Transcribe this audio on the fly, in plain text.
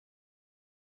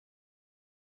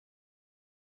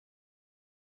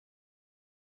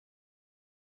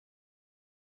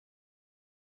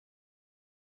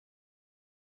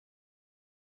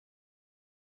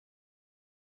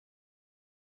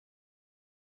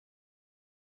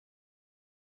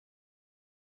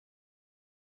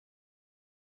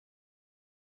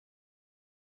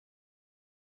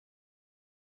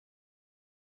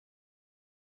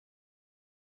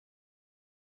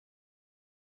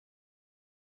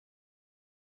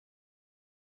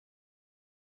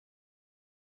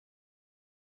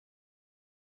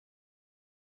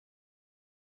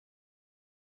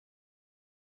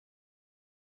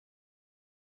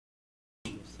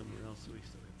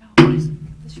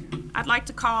I'd like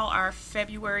to call our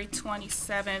February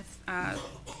 27th,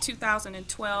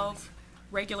 2012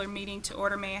 regular meeting to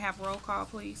order. May I have roll call,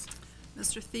 please?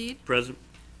 Mr. Theed? Present.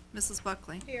 Mrs.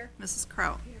 Buckley? Here. Mrs.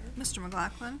 Kraut? Here. Mr.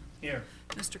 McLaughlin? Here.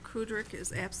 Mr. Kudrick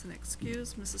is absent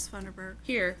excused. Mrs. Funderburg?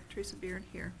 Here. Teresa Beard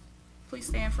here. Please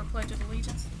stand for Pledge of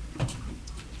Allegiance.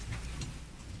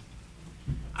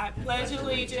 I pledge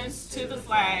allegiance to the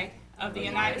flag of the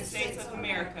United States of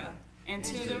America and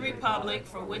to the republic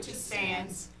for which it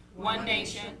stands, one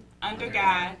nation, under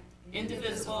God,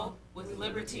 indivisible, with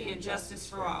liberty and justice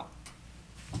for all.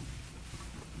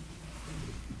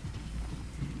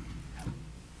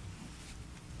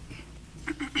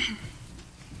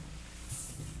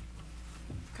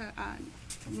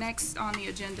 Next on the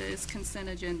agenda is consent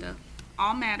agenda.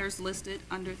 All matters listed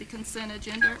under the consent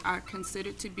agenda are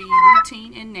considered to be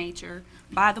routine in nature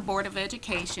by the Board of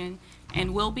Education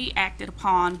and will be acted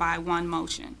upon by one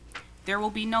motion. There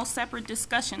will be no separate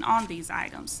discussion on these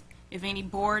items. If any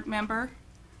board member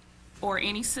or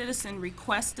any citizen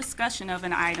requests discussion of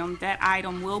an item, that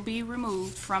item will be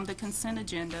removed from the consent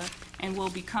agenda and will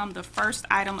become the first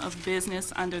item of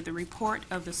business under the report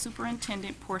of the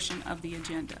superintendent portion of the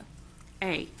agenda.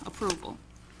 A, approval.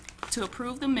 To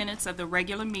approve the minutes of the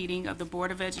regular meeting of the Board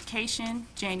of Education,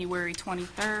 January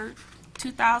 23rd,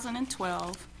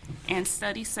 2012, and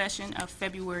study session of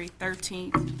February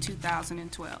 13th,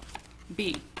 2012.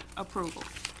 B, approval.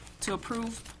 To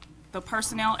approve the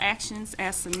personnel actions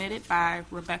as submitted by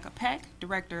Rebecca Peck,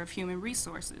 Director of Human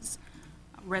Resources.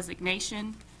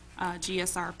 Resignation,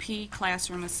 GSRP,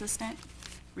 Classroom Assistant.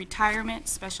 Retirement,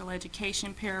 Special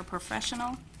Education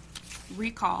Paraprofessional.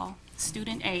 Recall,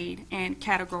 Student Aid, and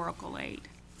Categorical Aid.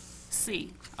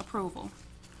 C, approval.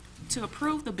 To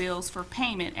approve the bills for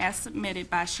payment as submitted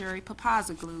by Sherry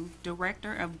Papazoglu,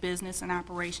 Director of Business and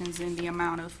Operations, in the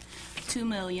amount of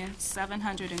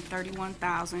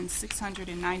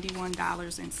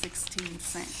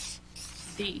 $2,731,691.16.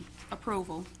 D,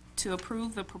 approval. To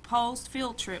approve the proposed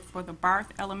field trip for the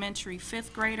Barth Elementary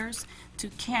 5th graders to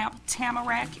Camp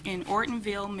Tamarack in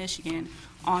Ortonville, Michigan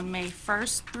on May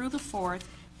 1st through the 4th,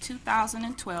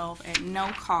 2012 at no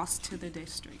cost to the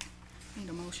district. Need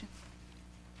a motion?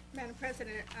 Madam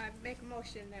President, I make a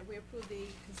motion that we approve the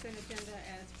consent agenda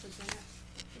as presented.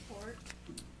 Support.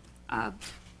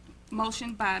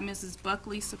 Motion by Mrs.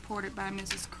 Buckley, supported by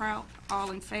Mrs. Kraut. All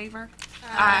in favor?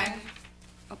 Aye.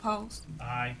 Opposed?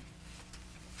 Aye.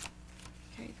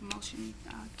 Okay, the motion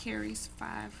carries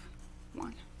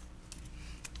 5-1.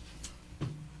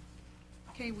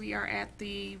 Okay, we are at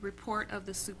the report of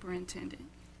the superintendent.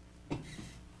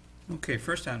 Okay,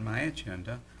 first on my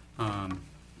agenda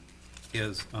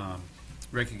is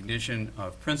recognition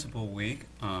of Principal Week.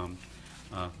 A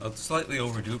slightly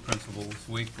overdue Principal's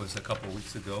Week was a couple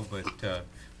weeks ago, but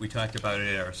we talked about it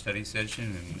at our study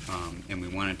session, and we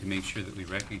wanted to make sure that we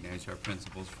recognize our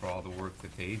principals for all the work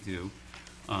that they do.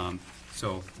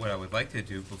 So what I would like to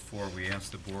do before we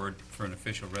ask the board for an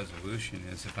official resolution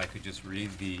is if I could just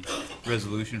read the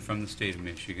resolution from the state of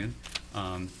Michigan.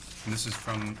 This is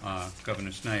from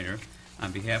Governor Snyder.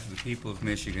 On behalf of the people of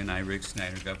Michigan, I, Rick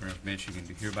Snyder, Governor of Michigan,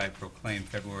 do hereby proclaim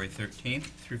February 13th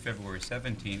through February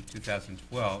 17th,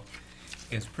 2012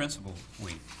 as Principal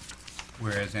Week.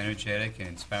 Whereas energetic and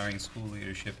inspiring school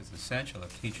leadership is essential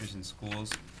if teachers in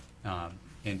schools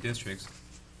and districts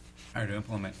are to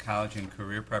implement college and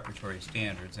career preparatory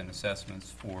standards and assessments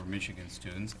for Michigan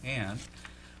students, and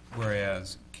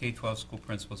whereas K-12 school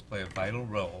principals play a vital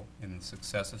role in the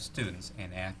success of students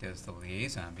and act as the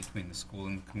liaison between the school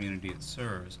and the community it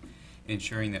serves,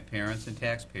 ensuring that parents and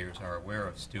taxpayers are aware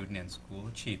of student and school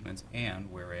achievements,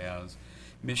 and whereas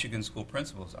Michigan school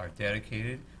principals are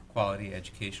dedicated, quality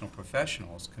educational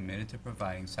professionals committed to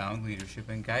providing sound leadership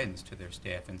and guidance to their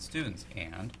staff and students,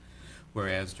 and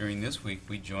whereas during this week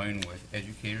we join with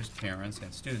educators, parents,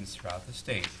 and students throughout the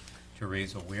state to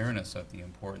raise awareness of the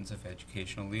importance of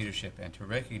educational leadership and to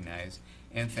recognize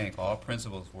and thank all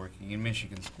principals working in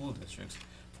Michigan school districts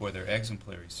for their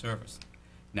exemplary service.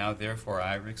 Now therefore,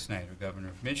 I, Rick Snyder, Governor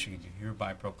of Michigan, do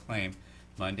hereby proclaim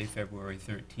Monday, February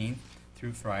 13th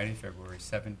through Friday, February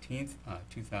 17th,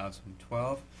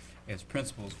 2012 as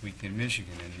Principals Week in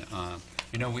Michigan. And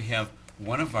you know, we have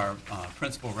one of our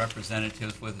principal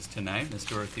representatives with us tonight, Ms.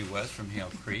 Dorothy West from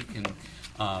Hale Creek, and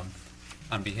on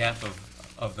behalf of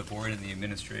the board and the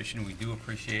administration, we do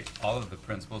appreciate all of the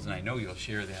principals, and I know you'll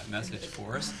share that message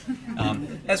for us,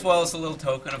 as well as a little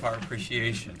token of our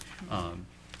appreciation.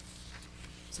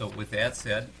 So with that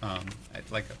said,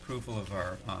 I'd like approval of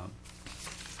our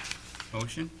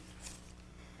motion.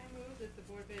 I move that the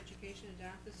Board of Education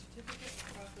adopt the certificate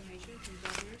of proclamation from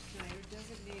Governor Snyder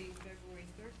designating February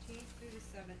 13th through the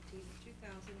 17th,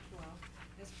 2012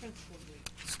 as principal week.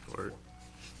 Support.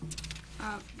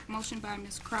 Motion by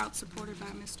Ms. Kraut, supported by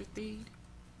Mr. Theed.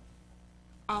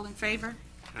 All in favor?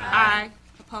 Aye.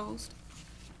 Opposed?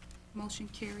 Motion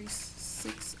carries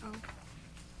 6-0.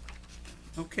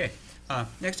 Okay,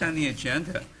 next on the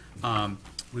agenda,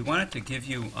 we wanted to give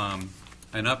you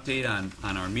an update on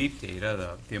our MEEP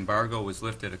data. The embargo was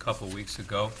lifted a couple weeks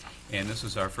ago, and this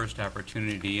was our first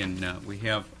opportunity, and we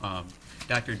have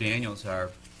Dr. Daniels,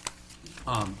 our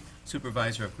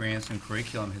supervisor of grants and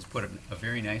curriculum, has put a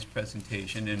very nice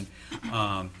presentation, and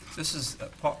this is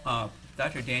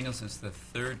Dr. Daniels is the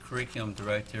third curriculum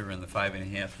director in the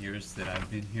 5.5 years that I've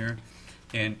been here,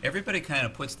 and everybody kind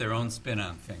of puts their own spin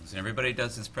on things, and everybody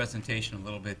does this presentation a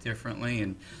little bit differently,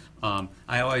 and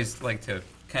I always like to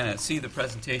kind of see the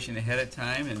presentation ahead of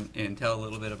time and tell a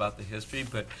little bit about the history,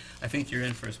 but I think you're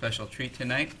in for a special treat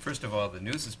tonight. First of all, the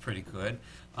news is pretty good.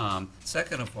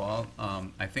 Second of all,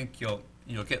 I think you'll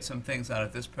get some things out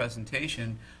of this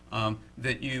presentation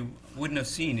that you wouldn't have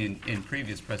seen in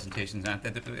previous presentations. Not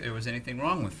that there was anything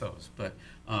wrong with those, but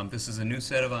this is a new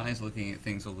set of eyes looking at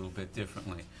things a little bit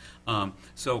differently.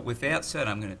 So with that said,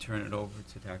 I'm going to turn it over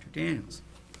to Dr. Daniels.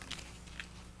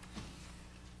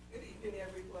 Good evening,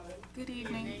 everyone. Good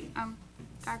evening.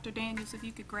 Dr. Daniels, if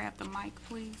you could grab the mic,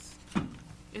 please.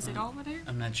 Is it over there?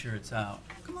 I'm not sure it's out.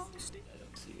 Come on, Steve. I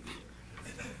don't see it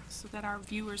here. So that our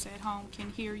viewers at home can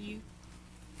hear you.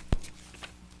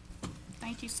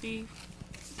 Thank you, Steve.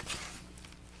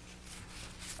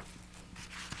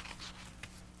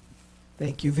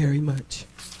 Thank you very much.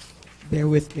 Bear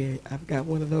with me. I've got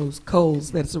one of those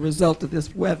colds that's a result of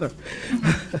this weather.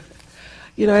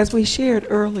 You know, as we shared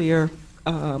earlier,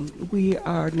 we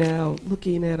are now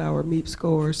looking at our MEEP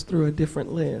scores through a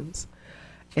different lens.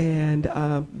 And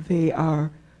the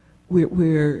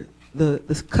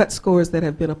cut scores that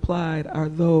have been applied are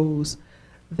those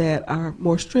that are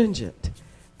more stringent.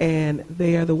 And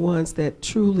they are the ones that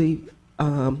truly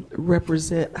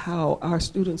represent how our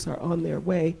students are on their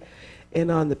way and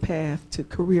on the path to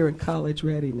career and college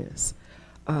readiness,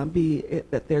 be it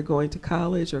that they're going to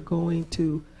college or going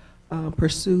to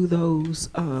pursue those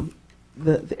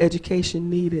the education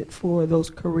needed for those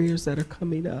careers that are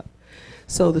coming up.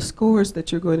 So the scores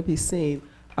that you're going to be seeing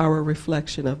are a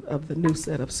reflection of the new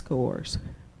set of scores.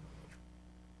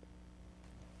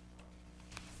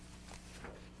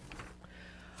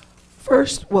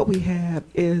 First, what we have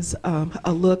is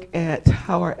a look at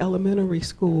how our elementary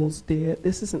schools did.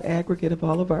 This is an aggregate of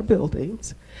all of our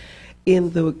buildings.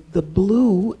 In the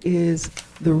blue is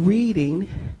the reading,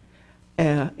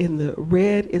 in the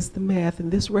red is the math,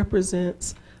 and this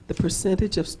represents the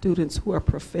percentage of students who are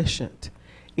proficient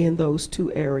in those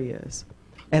two areas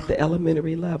at the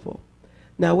elementary level.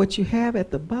 Now, what you have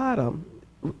at the bottom,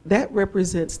 that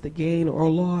represents the gain or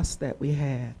loss that we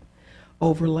had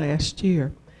over last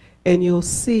year. And you'll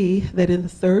see that in the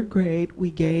third grade, we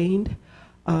gained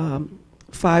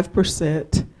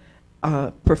 5%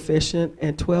 proficient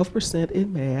and 12%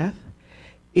 in math.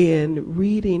 In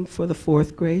reading for the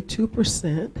fourth grade,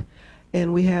 2%.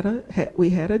 And we had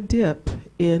a dip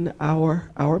in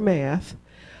our math.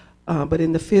 But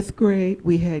in the fifth grade,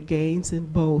 we had gains in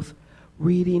both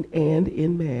reading and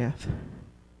in math.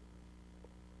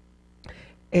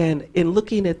 And in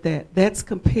looking at that, that's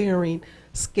comparing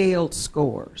scaled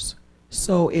scores.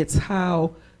 So it's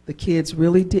how the kids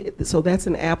really did. So that's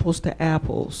an apples to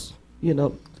apples,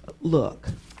 look.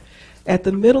 At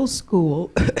the middle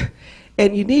school,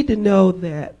 and you need to know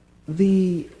that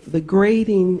the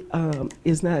grading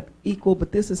is not equal,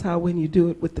 but this is how when you do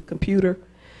it with the computer,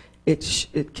 it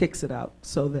kicks it out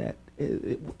so that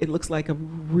it looks like a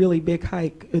really big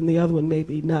hike, and the other one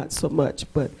maybe not so much,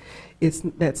 but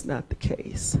that's not the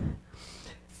case.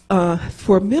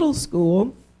 For middle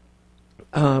school,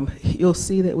 you'll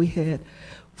see that we had,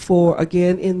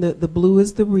 again, in the blue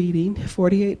is the reading,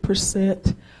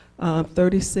 48%,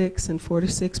 36 and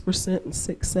 46% in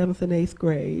 6th, 7th, and 8th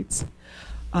grades.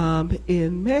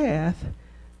 In math,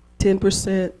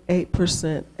 10%,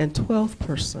 8%, and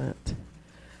 12%.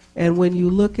 And when you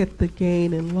look at the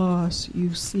gain and loss,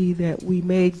 you see that we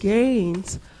made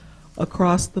gains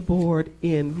across the board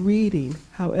in reading.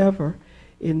 However,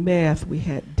 in math, we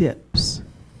had dips.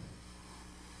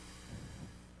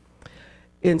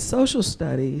 In social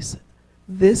studies,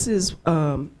 this is,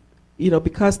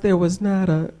 because there was not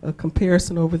a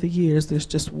comparison over the years, there's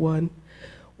just one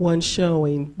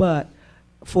showing. But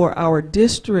for our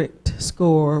district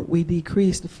score, we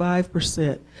decreased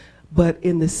 5%. But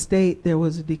in the state, there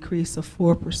was a decrease of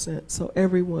 4%. So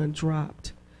everyone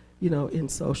dropped, in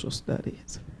social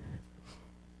studies.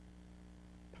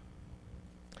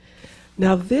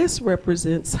 Now this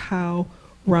represents how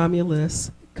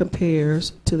Romulus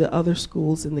compares to the other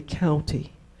schools in the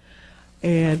county.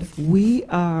 And we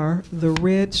are the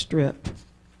red strip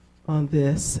on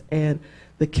this, and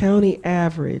the county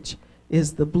average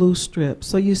is the blue strip.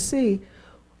 So you see,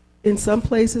 in some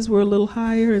places we're a little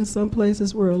higher, in some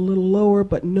places we're a little lower,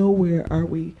 but nowhere are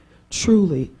we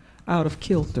truly out of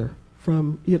kilter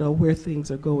from, you know, where things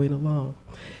are going along.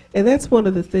 And that's one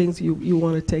of the things you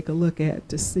want to take a look at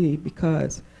to see,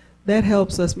 because that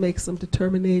helps us make some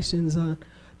determinations on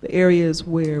the areas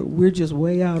where we're just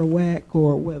way out of whack,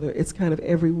 or whether it's kind of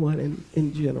everyone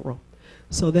in general.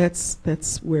 So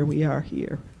that's where we are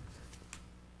here.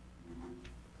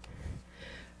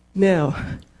 Now,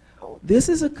 this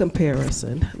is a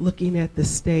comparison looking at the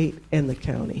state and the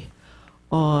county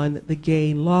on the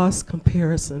gain-loss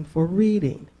comparison for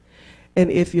reading.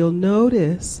 And if you'll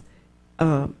notice,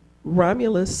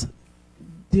 Romulus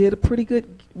did a pretty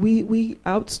good, we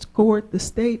outscored the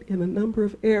state in a number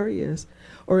of areas,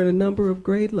 or in a number of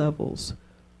grade levels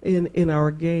in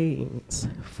our gains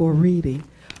for reading.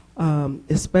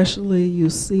 Especially you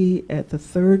see at the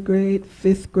 3rd grade,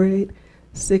 5th grade,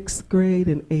 6th grade,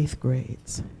 and 8th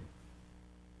grades.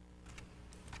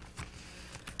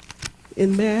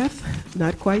 In math,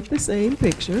 not quite the same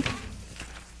picture,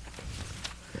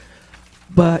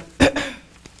 but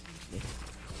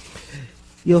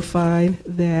you'll find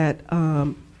that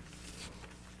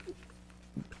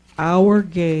our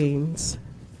gains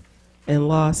and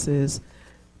losses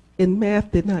in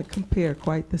math did not compare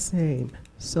quite the same.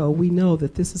 So we know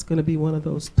that this is going to be one of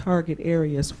those target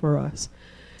areas for us,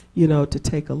 you know, to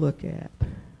take a look at.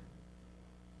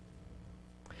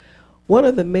 One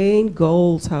of the main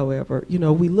goals, however, you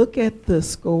know, we look at the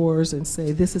scores and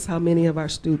say this is how many of our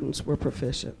students were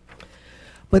proficient.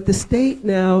 But the state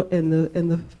now and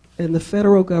the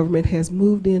federal government has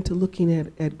moved into looking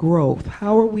at growth.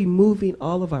 How are we moving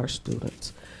all of our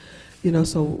students? You know,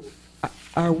 so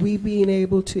are we being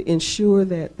able to ensure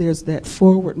that there's that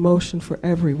forward motion for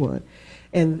everyone?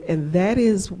 And that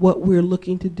is what we're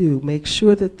looking to do, make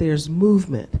sure that there's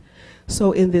movement.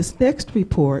 So in this next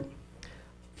report,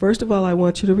 first of all, I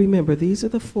want you to remember these are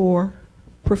the 4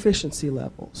 proficiency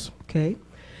levels, okay?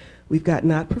 We've got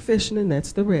not proficient, and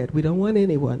that's the red. We don't want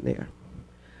anyone there.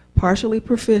 Partially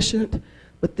proficient,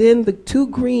 but then the 2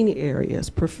 green areas,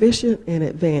 proficient and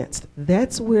advanced,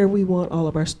 that's where we want all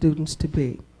of our students to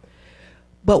be.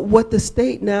 But what the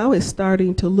state now is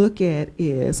starting to look at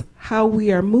is how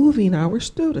we are moving our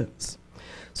students.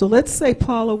 So let's say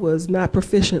Paula was not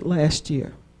proficient last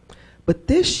year, but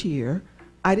this year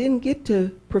I didn't get to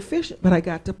proficient, but I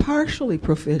got to partially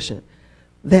proficient.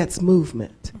 That's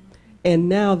movement. And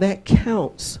now that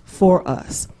counts for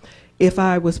us. If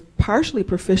I was partially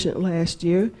proficient last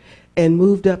year and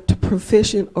moved up to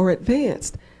proficient or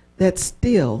advanced, that's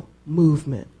still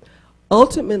movement.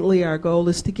 Ultimately, our goal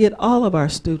is to get all of our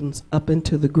students up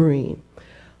into the green.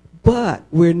 But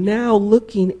we're now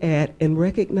looking at and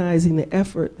recognizing the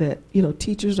effort that, you know,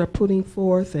 teachers are putting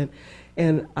forth,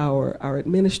 and our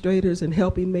administrators, and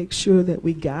helping make sure that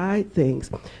we guide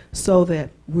things so that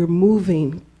we're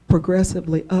moving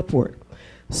progressively upward.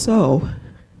 So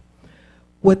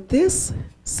what this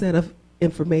set of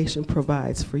information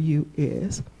provides for you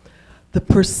is the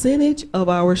percentage of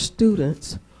our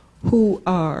students who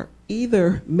are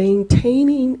either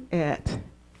maintaining at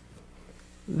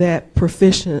that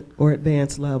proficient or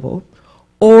advanced level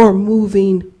or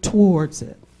moving towards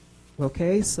it.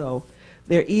 Okay, so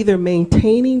they're either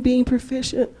maintaining being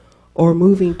proficient or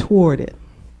moving toward it.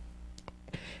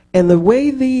 And the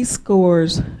way these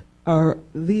scores are,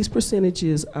 these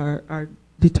percentages are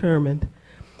determined,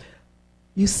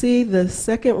 you see the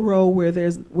second row where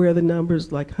the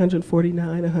numbers like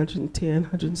 149, 110,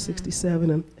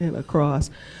 167 and across.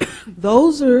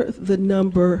 Those are the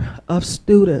number of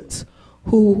students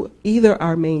who either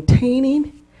are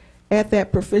maintaining at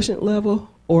that proficient level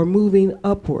or moving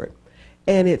upward.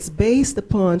 And it's based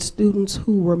upon students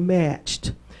who were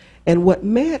matched. And what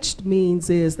matched means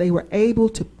is they were able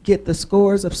to get the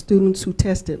scores of students who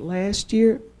tested last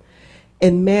year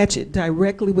and match it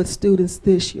directly with students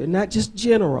this year, not just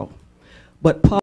general, but